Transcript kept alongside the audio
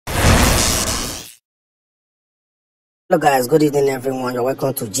Hello guys, good evening everyone. You're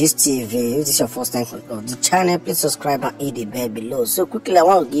welcome to Gist TV. If this is your first time on the channel, please subscribe and hit the bell below. So quickly, I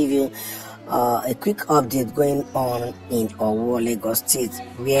want to give you a quick update going on in Owo, Lagos State,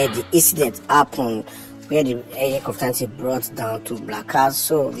 where the incident happened, where the Eiye constituency brought down to Black House.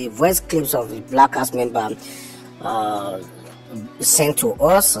 So the voice clips of the Black House member sent to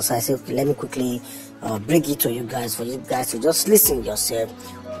us. So I said, okay, let me quickly bring it to you guys for you guys to just listen yourself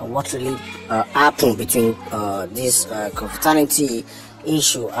what really happened between this confraternity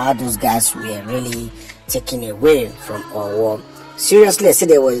issue, how those guys were really taken away from our war. Seriously, I said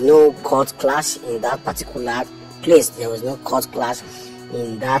there was no court clash in that particular place. There was no court clash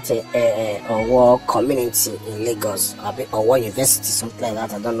in that war community in Lagos, or university, something like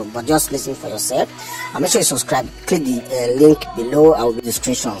that. I don't know, but just listen for yourself. And make sure you subscribe. Click the link below. I will be in the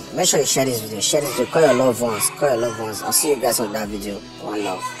description. Make sure you share this video. Share this video. Call your loved ones. Call your loved ones. I'll see you guys on that video. One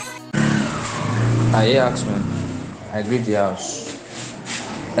love. Eiye asked me. I leave the house.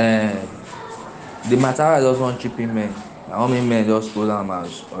 The matter I just want chipping men. How many men just put them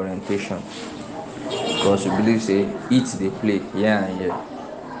as orientation? Because we believe say eat they play here and here.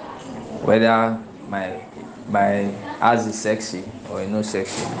 Whether my ass is sexy or no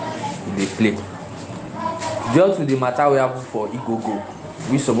sexy, they play. Just with the matter we have for Igogo,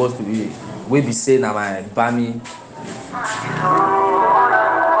 we supposed to be saying that my Bami.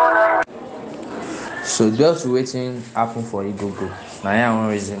 So just waiting happen for Igogo. Now one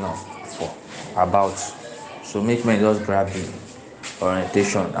reason for about. So make me just grab the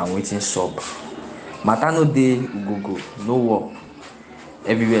orientation and waiting sub. Matter no day Igogo, no work.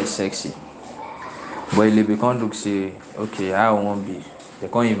 Everywhere sexy. But if they can't look say, okay, I won't be. They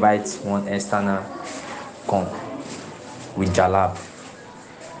can't invite one external come with Jalab.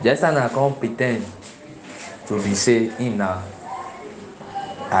 The external come pretend to be say him now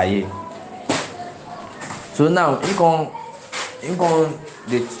Eiye. So now he can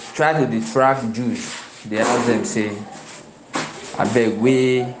they try to detract Jews. They ask them say, I beg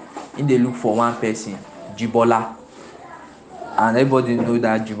we in they look for one person, Jibola. And everybody know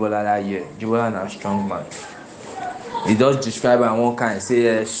that Jibola that year. Jibola is a strong man. He just describe am one kind,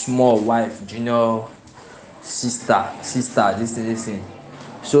 say small wife, junior sister, this thing.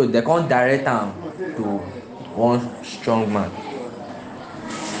 So they can't direct him to one strong man.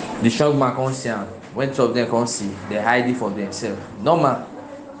 The strong man can't see him. When two of them can't see, they hide it for themselves. Normal,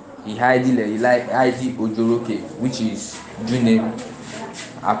 he hide Ojoroke, which is junior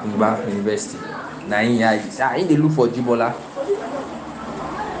Akunba University. Now he hide it. He dey look for Jibola.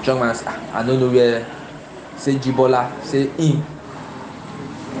 Strong man say, I don't know where. Say Jibola, say him.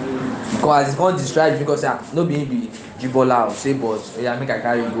 Because it's going to distract because no be Jibola or say boss. Yeah, make I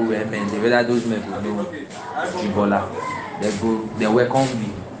carry go where men. Whether those men will know Jibola, they welcome me.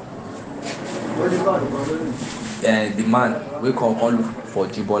 The man will come look for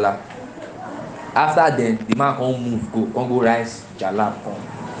Jibola. After then, the man can't go rise Jalap,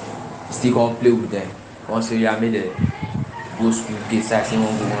 still can't play with them. Once say I made a go school, get size, he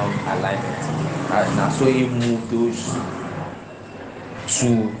won't go on alignment. And so he moved those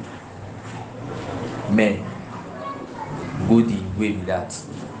two men go the way with that.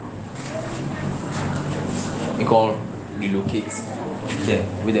 He can relocate them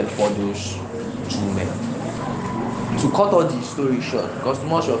with them for those two men. To cut all the story short, because too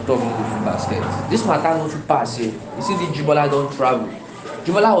much of talking to the basket. This matter not to pass here. You see, the Jibola don't travel.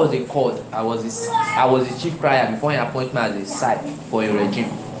 Jibola was a court. I was the chief prior before he appointed me as a side for a regime.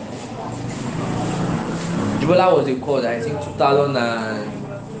 Jibola was a court. I think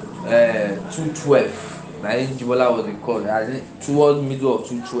 2012. I think Jibola was a court. I think towards middle of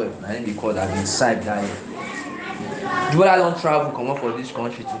 2012. I think the court had been side that year. Jibola don't travel come up for this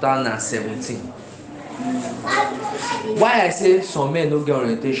country 2017. Why I say some men don't get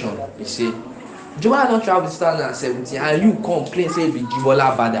orientation, you say Jibola don't travel 2017 and you complain say be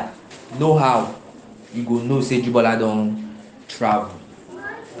Jibola bada. Know how you go know say Jibola don't travel.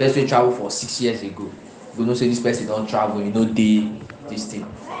 Person travel for 6 years ago. You go know say this person don't travel, you know this thing.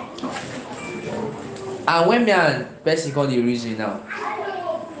 And when me and person call the reason now,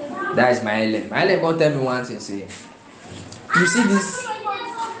 that is my LM. My LM gonna tell me one thing say, you see this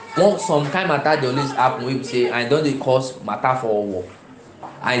some kind matter they always happen wey be say and don dey cause matter for war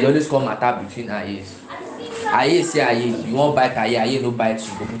and e always come matter between Eiye. Eiye say Eiye you wan bite Eiye no bite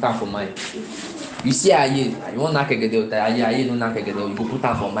you go put am for mind. You see Eiye you wan knack egede with Eiye no knack egede you go put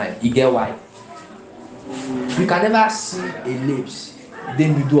am for mind. E get why. You can never see a lips dey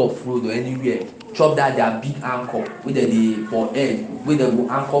middle of road or anywhere chop that their big anchor wey dem dey for head wey dem go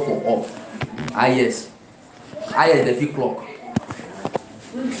anchor for up. Eiye dey fit clock.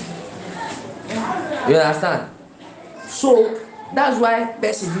 You understand? So that's why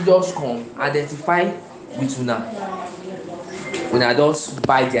person fit just come identify with una just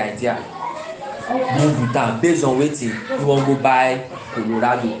buy the idea, move with am based on wetin you wan go buy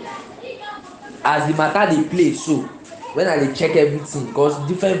Colorado. As the matter dey play so, when I dey check everything, because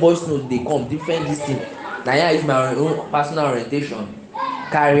different voice note dey come, different this thing, na here I use my own personal orientation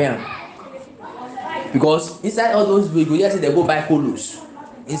carry am. Because inside all those videos you go hear say dem go buy polos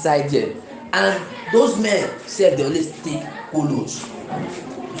inside there, and those men sef dey always take polos.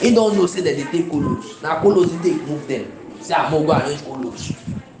 He don know say dem dey take polos, na polos he take move dem, say mo go arrange polos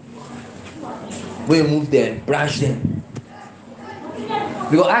wey move dem, branch dem.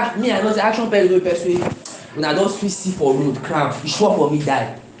 Because me I know say action perry no be person wey una just fit see for road cram e sure for me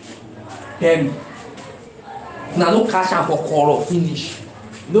die. Perry una no catch am for quarrel finish.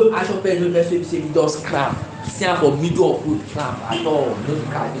 No action perry no be person wey be say he just cram see am for middle of road cram at all, no be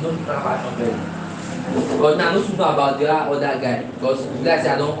catch, e no be cram action perry. Because now I no too know about the other guy, because like say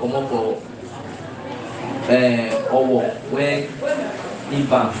I don comot for owo when he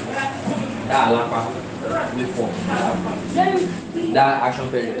bam that alapa wey form that action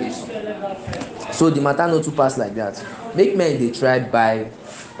perry case. So the matter no too pass like that. Make men dey try buy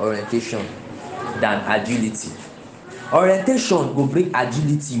orientation than agility. Orientation go bring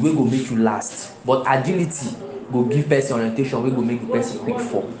agility wey go make you last, but agility go give person orientation wey go make the person quick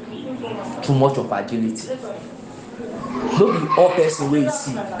fall. Too much of agility. No be all person wey you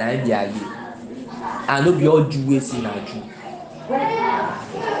see na him be Eiye, and no be all Jew wey you see na Jew.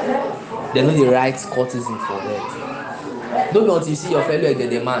 Dem no dey write courtesan for head. No be until you see your fellow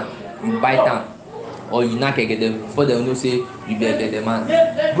egede man you bite am or you knack egede before dem know say you be egede man.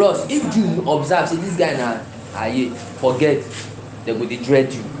 Bros, if Jew observe say this guy na Eiye, forget, dem go dey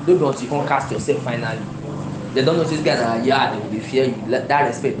dread you. No be until you come cast yourself finally, dem don know say this guy na Eiye, dem go dey fear you. That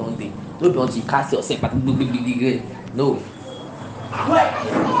respect don dey. No be until you cast yourself gbigbigbigbigbigbi. No.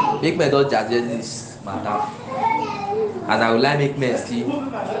 Make men don judge this matter, and I would like make men still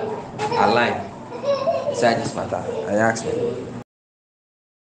align inside this matter. I ask me.